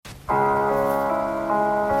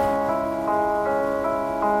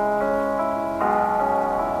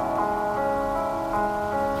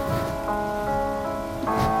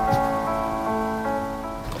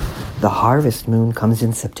harvest moon comes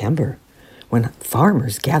in September, when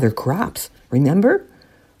farmers gather crops. Remember?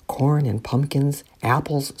 Corn and pumpkins,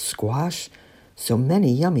 apples, squash, so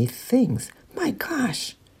many yummy things. My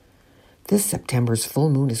gosh! This September's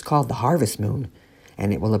full moon is called the harvest moon,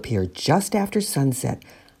 and it will appear just after sunset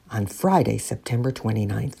on Friday, September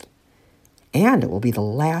 29th. And it will be the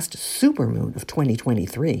last supermoon of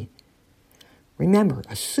 2023. Remember,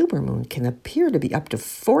 a supermoon can appear to be up to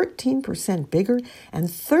 14% bigger and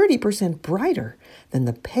 30% brighter than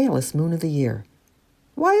the palest moon of the year.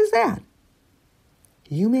 Why is that?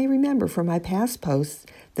 You may remember from my past posts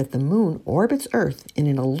that the moon orbits Earth in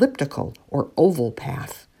an elliptical or oval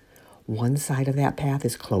path. One side of that path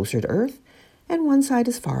is closer to Earth, and one side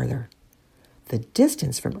is farther. The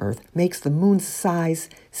distance from Earth makes the moon's size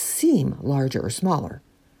seem larger or smaller.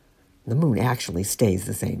 The moon actually stays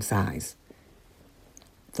the same size.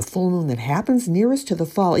 The full moon that happens nearest to the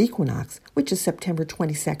fall equinox, which is September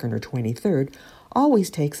 22nd or 23rd, always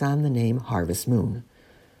takes on the name harvest moon.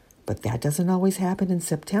 But that doesn't always happen in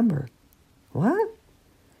September. What?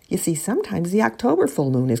 You see, sometimes the October full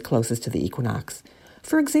moon is closest to the equinox.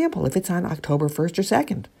 For example, if it's on October 1st or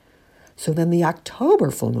 2nd. So then the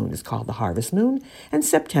October full moon is called the harvest moon, and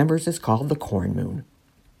September's is called the corn moon.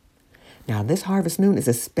 Now, this harvest moon is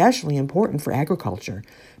especially important for agriculture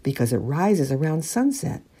because it rises around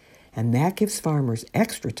sunset, and that gives farmers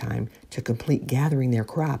extra time to complete gathering their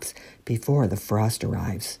crops before the frost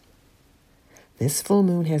arrives. This full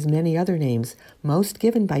moon has many other names, most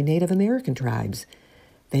given by Native American tribes.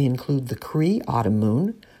 They include the Cree autumn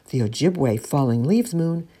moon, the Ojibwe falling leaves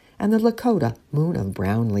moon, and the Lakota moon of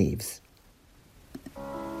brown leaves.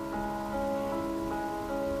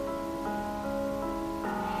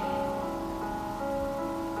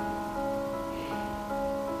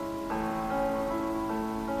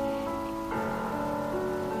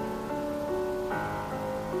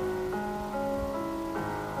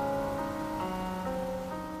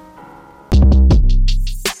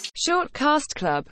 Shortcast Club